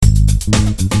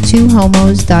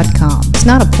twohomos.com. It's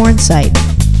not a porn site.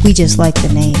 We just like the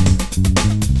name.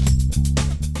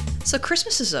 So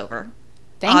Christmas is over.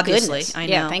 Thank Obviously, goodness. I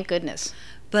know. Yeah, thank goodness.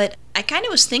 But I kind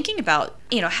of was thinking about,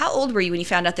 how old were you when you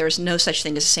found out there was no such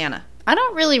thing as Santa? I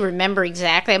don't really remember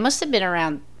exactly. I must have been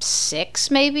around 6,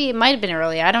 maybe. It might have been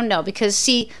earlier. I don't know. Because,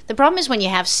 see, the problem is when you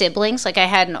have siblings, like I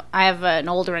have an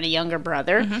older and a younger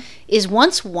brother, is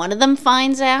once one of them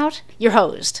finds out, you're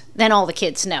hosed. Then all the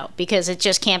kids know, because it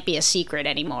just can't be a secret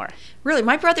anymore. Really,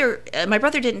 my brother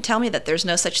didn't tell me that there's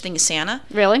no such thing as Santa.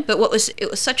 Really? But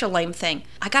it was such a lame thing.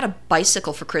 I got a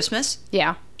bicycle for Christmas.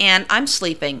 Yeah. And I'm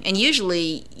sleeping, and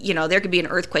usually, there could be an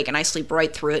earthquake, and I sleep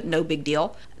right through it, no big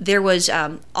deal. There was,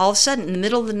 all of a sudden, in the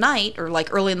middle of the night, or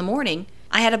like early in the morning,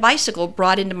 I had a bicycle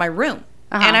brought into my room.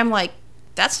 And I'm like,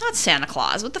 that's not Santa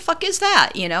Claus. What the fuck is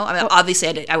that?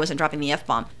 Obviously, I wasn't dropping the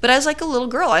F-bomb. But I was like a little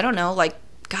girl. I don't know, like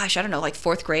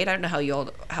 4th grade. I don't know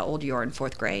how old you are in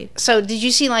 4th grade. So did you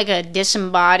see like a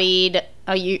disembodied,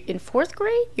 you in 4th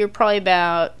grade? You're probably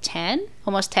about 10,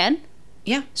 almost 10?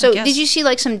 Yeah. So did you see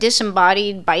like some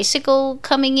disembodied bicycle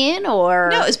coming in, or?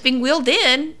 No, it was being wheeled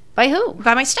in. By who?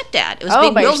 By my stepdad. It was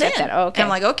being by your wheeled in. stepdad. Oh, okay. And I'm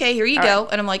like, okay, here you All go.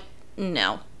 right. And I'm like,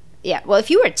 no. Yeah, well,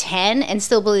 if you were 10 and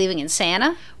still believing in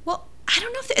Santa. Well, I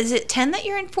don't know is it 10 that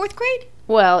you're in 4th grade?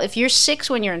 Well, if you're 6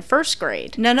 when you're in 1st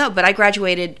grade. No, but I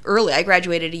graduated early. I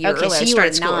graduated a year early. So I you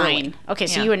started were school 9. early. Okay,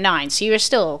 so Yeah. you were 9. So you were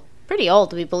still pretty old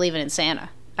to be believing in Santa.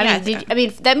 I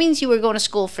mean, that means you were going to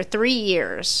school for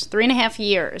 3.5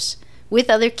 years, with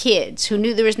other kids who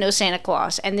knew there was no Santa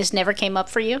Claus, and this never came up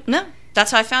for you? No,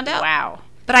 that's how I found out. Wow.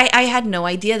 But I had no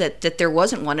idea that there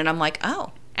wasn't one, and I'm like,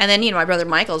 oh. And then, my brother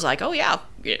Michael's like, oh, yeah,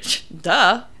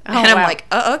 duh. Oh, and I'm wow. like,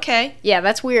 oh, okay. Yeah,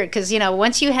 that's weird because,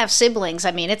 once you have siblings,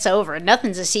 I mean, it's over.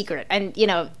 Nothing's a secret. And,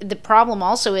 the problem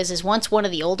also is once one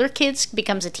of the older kids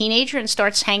becomes a teenager and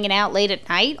starts hanging out late at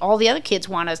night, all the other kids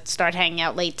want to start hanging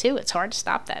out late too. It's hard to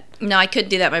stop that. No, I couldn't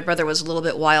do that. My brother was a little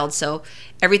bit wild, so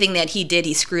everything that he did,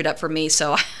 he screwed up for me,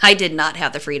 so I did not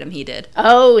have the freedom he did.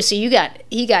 Oh, so he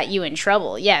got you in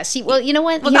trouble. Yeah, see, well, you know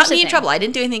what? Well, not me in trouble. I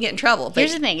didn't do anything to get in trouble. But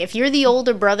here's the thing. If you're the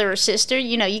older brother or sister,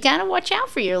 you got to watch out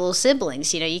for your little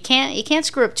siblings. You can't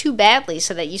screw up too badly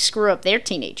so that you screw up their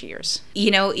teenage years.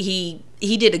 He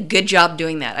did a good job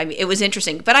doing that. I mean, it was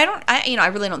interesting, but I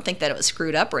really don't think that it was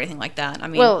screwed up or anything like that. I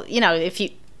mean, well, if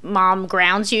mom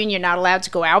grounds you and you're not allowed to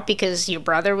go out because your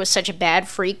brother was such a bad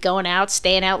freak going out,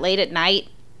 staying out late at night.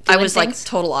 I was things? like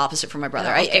total opposite from my brother.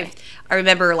 Oh, okay. I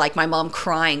remember like my mom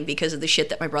crying because of the shit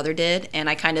that my brother did, and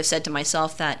I kind of said to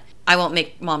myself that I won't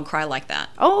make mom cry like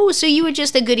that. Oh, so you were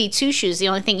just a goody two-shoes. The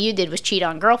only thing you did was cheat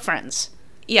on girlfriends.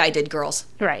 Yeah, I did girls.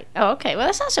 Right. Oh, okay. Well,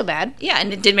 that's not so bad. Yeah,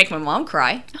 and it did make my mom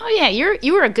cry. Oh, yeah.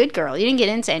 You were a good girl. You didn't get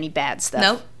into any bad stuff.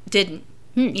 Nope, didn't.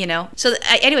 So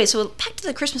anyway, so back to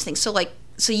the Christmas thing.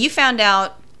 So you found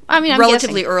out I'm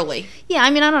relatively guessing. early. Yeah,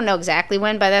 I mean, I don't know exactly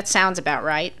when, but that sounds about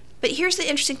right. But here's the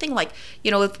interesting thing,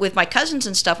 with my cousins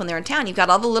and stuff when they're in town, you've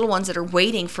got all the little ones that are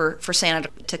waiting for Santa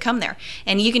to come there.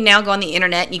 And you can now go on the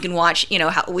internet and you can watch,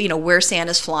 where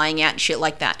Santa's flying at and shit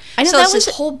like that. I know, so that it's was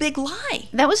this whole big lie.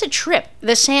 That was a trip,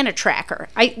 the Santa tracker.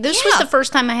 This was the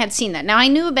first time I had seen that. Now, I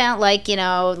knew about,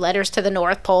 letters to the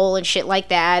North Pole and shit like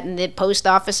that, and the post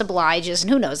office obliges,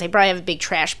 and who knows, they probably have a big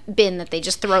trash bin that they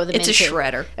just throw them into. It's a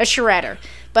shredder. A shredder.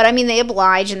 But, I mean, they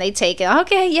oblige and they take it.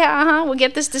 Okay, yeah, we'll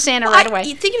get this to Santa right away.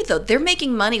 You think of it, though, they're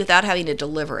making money without having to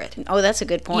deliver it. Oh, that's a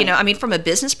good point. From a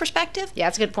business perspective. Yeah,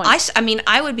 that's a good point.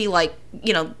 I would be like,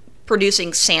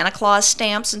 producing Santa Claus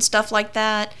stamps and stuff like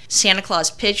that, Santa Claus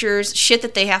pictures, shit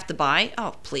that they have to buy.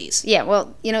 Oh, please. Yeah,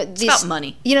 well, it's about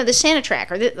money. The Santa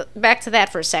tracker, back to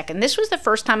that for a second. This was the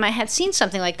first time I had seen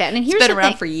something like that. And here's it's been the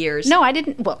around thing. for years. No, I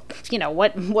didn't. Well,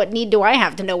 what need do I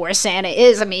have to know where Santa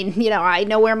is? I mean, I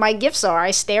know where my gifts are.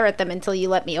 I stare at them until you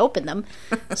let me open them.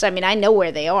 So, I mean, I know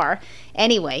where they are.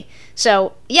 Anyway,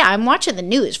 so, yeah, I'm watching the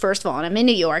news, first of all, and I'm in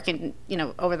New York, and,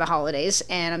 over the holidays,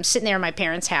 and I'm sitting there in my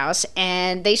parents' house,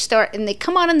 and they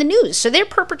come on in the news. So they're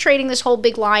perpetrating this whole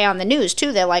big lie on the news,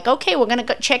 too. They're like, okay, we're going to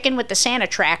go check in with the Santa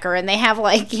tracker, and they have,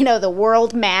 the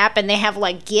world map, and they have,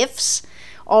 gifts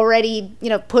already,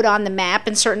 put on the map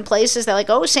in certain places. They're like,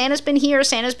 oh, Santa's been here,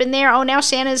 Santa's been there. Oh, now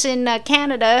Santa's in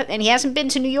Canada, and he hasn't been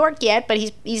to New York yet, but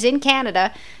he's in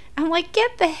Canada. I'm like,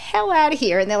 get the hell out of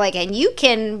here. And they're like, and you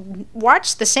can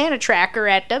watch the Santa tracker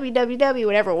at www,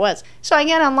 whatever it was. So I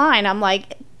get online. I'm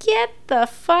like, get the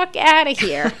fuck out of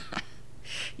here.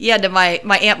 Yeah,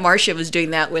 my Aunt Marcia was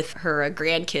doing that with her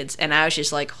grandkids, and I was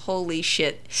just like, holy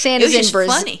shit. Santa's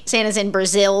funny. Santa's in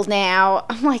Brazil now.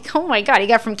 I'm like, oh my God, he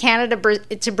got from Canada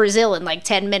to Brazil in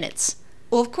 10 minutes.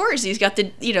 Well, of course, he's got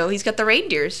the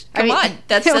reindeers. Come on,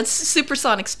 that's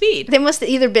supersonic speed. There must have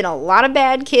either been a lot of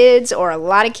bad kids or a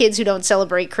lot of kids who don't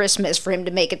celebrate Christmas for him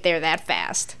to make it there that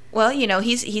fast. Well,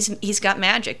 he's got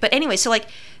magic. But anyway, so like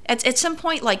at some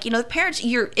point, like, the parents,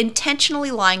 you're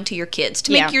intentionally lying to your kids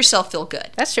to make yourself feel good.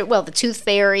 That's true. Well, the tooth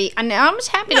fairy. I was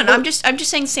happy. No, I'm just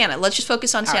saying Santa. Let's just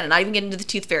focus on Santa. Right. Not even get into the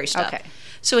tooth fairy stuff. Okay.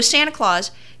 So with Santa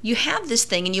Claus, you have this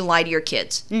thing and you lie to your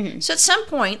kids. Mm-hmm. So at some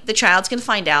point, the child's going to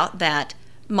find out that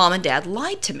Mom and Dad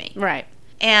lied to me. Right.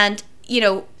 And,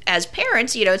 as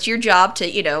parents, it's your job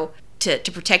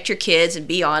to protect your kids and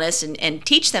be honest and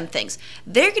teach them things.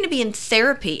 They're going to be in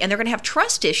therapy and they're going to have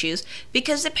trust issues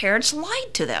because the parents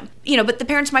lied to them. But the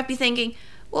parents might be thinking,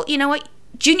 well, you know what?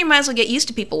 Junior might as well get used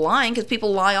to people lying because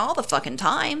people lie all the fucking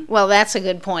time. Well, that's a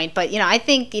good point. But, I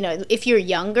think, if you're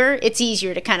younger, it's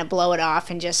easier to kind of blow it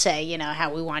off and just say,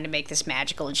 how we wanted to make this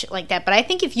magical and shit like that. But I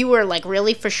think if you were, like,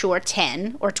 really for sure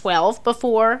 10 or 12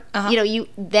 before,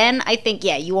 then I think,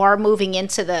 you are moving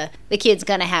into the kid's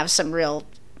going to have some real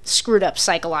screwed up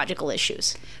psychological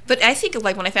issues. But I think,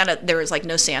 like, when I found out there was, like,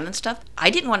 no Santa and stuff,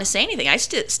 I didn't want to say anything. I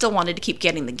still wanted to keep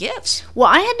getting the gifts. Well,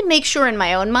 I had to make sure in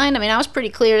my own mind. I mean, I was pretty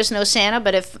clear there's no Santa,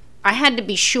 but if I had to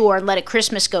be sure and let a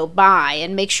Christmas go by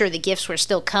and make sure the gifts were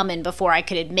still coming before I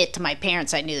could admit to my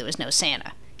parents I knew there was no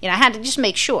Santa. I had to just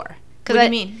make sure. What do you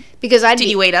mean? Because Did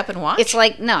you wait up and watch? It's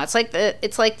like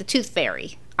the tooth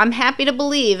fairy. I'm happy to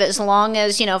believe as long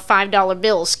as, $5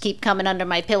 bills keep coming under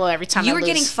my pillow every time You were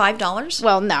getting $5?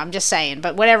 Well, no, I'm just saying.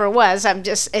 But whatever it was,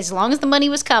 as long as the money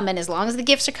was coming, as long as the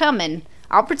gifts are coming,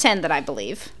 I'll pretend that I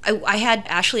believe. I had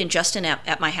Ashley and Justin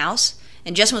at my house,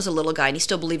 and Justin was a little guy, and he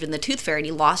still believed in the tooth fairy, and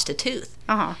he lost a tooth.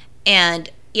 Uh-huh.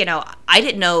 And, I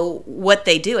didn't know what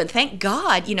they do, and thank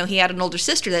God, he had an older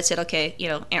sister that said, okay,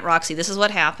 Aunt Roxy, this is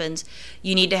what happens.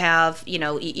 You need to have,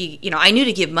 I knew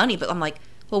to give money, but I'm like,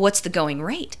 well, what's the going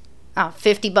rate?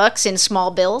 $50 in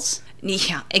small bills?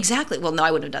 Yeah, exactly. Well, no,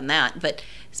 I wouldn't have done that. But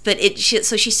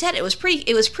so she said it was pretty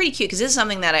cute, because this is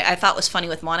something that I thought was funny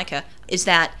with Monica, is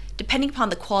that depending upon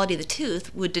the quality of the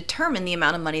tooth would determine the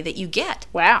amount of money that you get.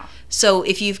 Wow. So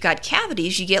if you've got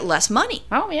cavities, you get less money.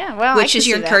 Oh, yeah. Well, which is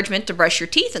your encouragement to brush your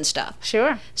teeth and stuff.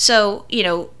 Sure. So,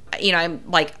 I'm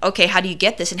like, okay, how do you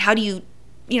get this? And how do you,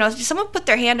 if someone put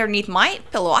their hand underneath my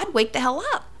pillow, I'd wake the hell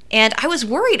up. And I was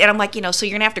worried, and I'm like, so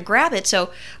you're going to have to grab it.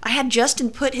 So I had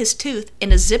Justin put his tooth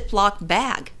in a Ziploc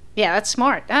bag. Yeah, that's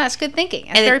smart. That's good thinking.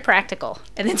 That's very practical.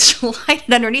 And then slide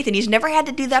it underneath, and he's never had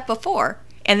to do that before.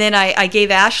 And then I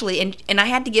gave Ashley, and I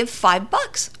had to give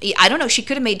 $5. I don't know, she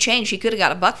could have made change. She could have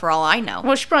got $1 for all I know.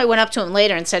 Well, she probably went up to him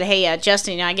later and said, hey,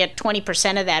 Justin, I get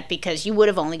 20% of that because you would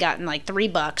have only gotten like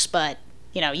 $3, but,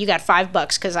 you got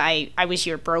 $5 because I was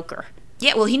your broker.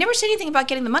 Yeah, well, he never said anything about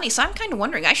getting the money, so I'm kind of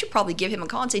wondering. I should probably give him a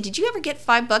call and say, did you ever get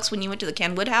 $5 when you went to the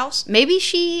Kenwood house? Maybe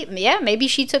she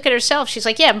took it herself. She's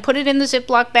like, yeah, put it in the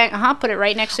Ziploc bag. Put it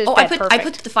right next to the bed. I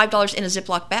put the $5 in a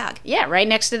Ziploc bag. Yeah, right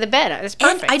next to the bed. That's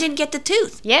perfect. And I didn't get the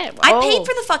tooth. Yeah. I paid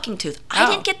for the fucking tooth. I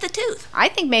didn't get the tooth. I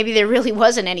think maybe there really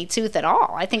wasn't any tooth at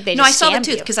all. I think they just I saw the scammed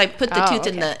tooth you. because I put the tooth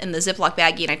in the Ziploc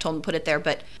baggie, and I told him to put it there.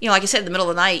 But, like I said, in the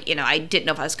middle of the night, I didn't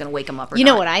know if I was going to wake him up or not. You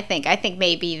know what I think? I think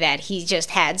maybe that he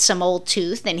just had some old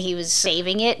tooth and he was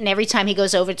saving it, and every time he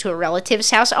goes over to a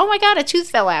relative's house, oh my god, a tooth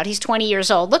fell out. He's 20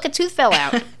 years old. Look, a tooth fell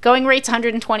out. Going rate's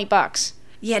 $120.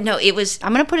 Yeah, no, it was...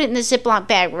 I'm going to put it in the Ziploc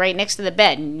bag right next to the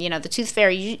bed, and, the tooth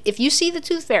fairy, if you see the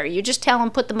tooth fairy, you just tell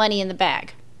him put the money in the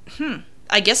bag.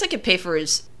 I guess I could pay for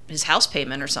his house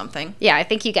payment or something. Yeah, I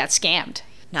think you got scammed.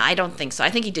 No, I don't think so. I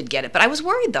think he did get it, but I was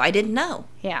worried, though. I didn't know.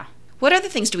 Yeah. What other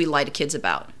things do we lie to kids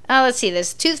about? Let's see.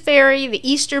 There's Tooth Fairy, the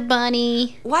Easter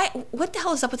Bunny. Why? What the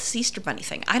hell is up with this Easter Bunny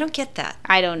thing? I don't get that.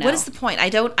 I don't know. What is the point? I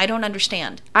don't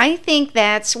understand. I think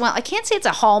that's, I can't say it's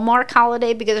a Hallmark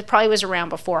holiday because it probably was around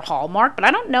before Hallmark, but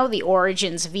I don't know the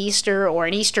origins of Easter or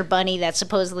an Easter Bunny that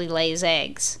supposedly lays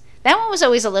eggs. That one was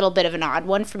always a little bit of an odd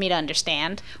one for me to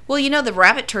understand. Well, the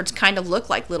rabbit turds kind of look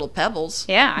like little pebbles.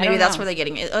 Yeah, Maybe that's where they're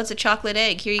getting it. Oh, it's a chocolate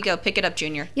egg. Here you go. Pick it up,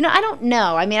 Junior. I don't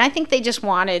know. I mean, I think they just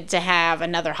wanted to have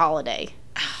another holiday.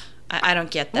 I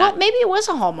don't get that. Well, maybe it was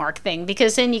a Hallmark thing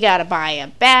because then you got to buy a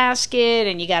basket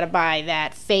and you got to buy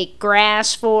that fake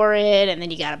grass for it and then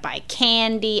you got to buy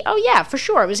candy. Oh, yeah, for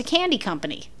sure. It was a candy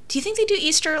company. Do you think they do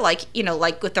Easter like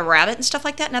with the rabbit and stuff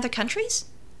like that in other countries?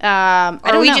 I don't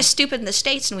know. Or are we just stupid in the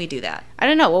States and we do that? I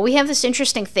don't know. Well, we have this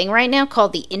interesting thing right now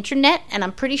called the internet, and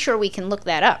I'm pretty sure we can look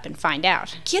that up and find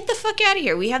out. Get the fuck out of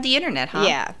here. We have the internet, huh?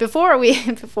 Yeah. Before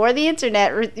the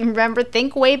internet, remember,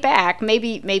 think way back.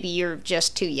 Maybe you're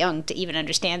just too young to even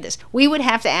understand this. We would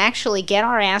have to actually get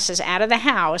our asses out of the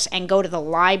house and go to the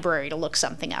library to look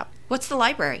something up. What's the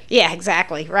library? Yeah,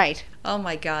 exactly. Right. Oh,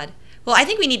 my God. Well, I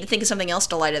think we need to think of something else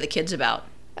to lie to the kids about.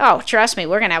 Oh, trust me,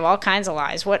 we're gonna have all kinds of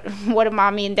lies. What do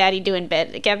mommy and daddy do in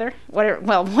bed together? What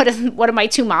do my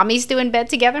two mommies do in bed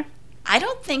together? I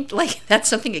don't think like that's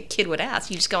something a kid would ask.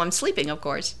 You just go, I'm sleeping, of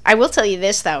course. I will tell you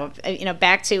this though,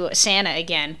 back to Santa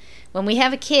again. When we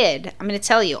have a kid, I'm going to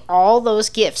tell you, all those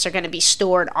gifts are going to be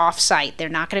stored off-site. They're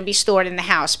not going to be stored in the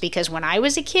house, because when I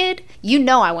was a kid,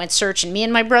 I went searching. Me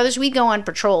and my brothers, we'd go on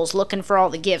patrols looking for all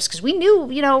the gifts, because we knew,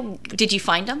 Did you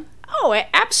find them? Oh,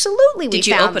 absolutely, we found them. Did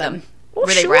you open them? Well,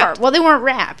 Were they sure. wrapped? Well, they weren't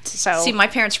wrapped. So see, my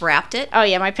parents wrapped it. Oh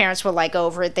yeah, my parents were like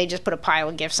over it. They just put a pile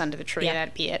of gifts under the tree. Yeah.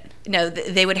 That'd be it. No,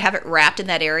 they would have it wrapped in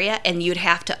that area, and you'd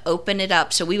have to open it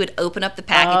up. So we would open up the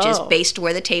packages based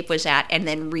where the tape was at, and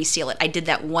then reseal it. I did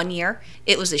that one year.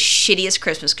 It was the shittiest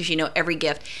Christmas because every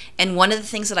gift. And one of the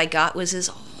things that I got was this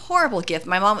horrible gift.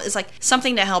 My mom is like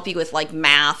something to help you with like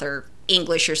math or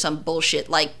English or some bullshit,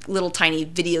 like little tiny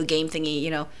video game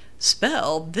thingy.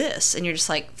 Spell this, and you're just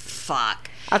like, fuck.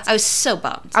 I was so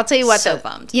bummed. I'll tell you what,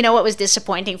 bummed. You know what was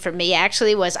disappointing for me,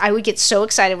 actually, was I would get so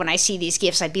excited when I see these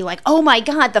gifts. I'd be like, oh my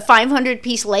God, the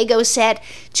 500-piece Lego set,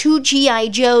 2 G.I.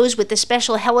 Joes with the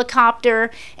special helicopter,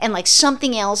 and like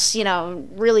something else,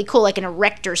 really cool, like an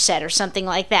erector set or something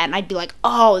like that. And I'd be like,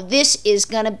 oh, this is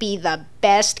going to be the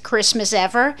best Christmas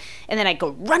ever. And then I'd go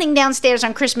running downstairs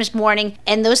on Christmas morning,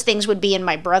 and those things would be in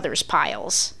my brother's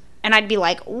piles. And I'd be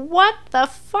like, what the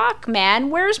fuck, man?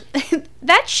 Where's...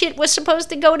 that shit was supposed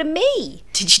to go to me.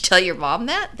 Did you tell your mom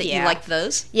that you liked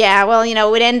those? Yeah, well, it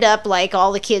would end up like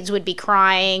all the kids would be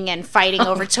crying and fighting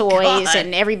over toys, God.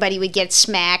 And everybody would get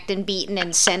smacked and beaten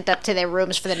and sent up to their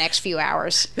rooms for the next few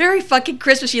hours. Very fucking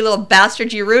Christmas, you little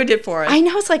bastard. You ruined it for us. I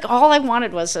know, it's like all I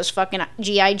wanted was those fucking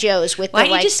G.I. Joes with Why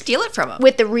didn't you just steal it from them?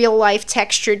 With the real-life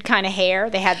textured kind of hair.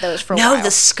 They had those for a while. No, the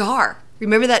scar.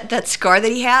 Remember that scar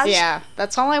that he has? Yeah,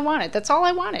 that's all I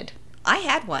wanted. I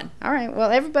had one. All right,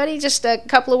 well, everybody, just a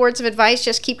couple of words of advice.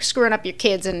 Just keep screwing up your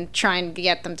kids and try and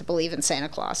get them to believe in Santa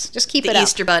Claus. Just keep it up. The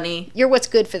Easter Bunny. You're what's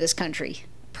good for this country.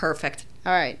 Perfect.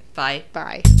 All right. Bye.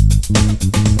 Bye.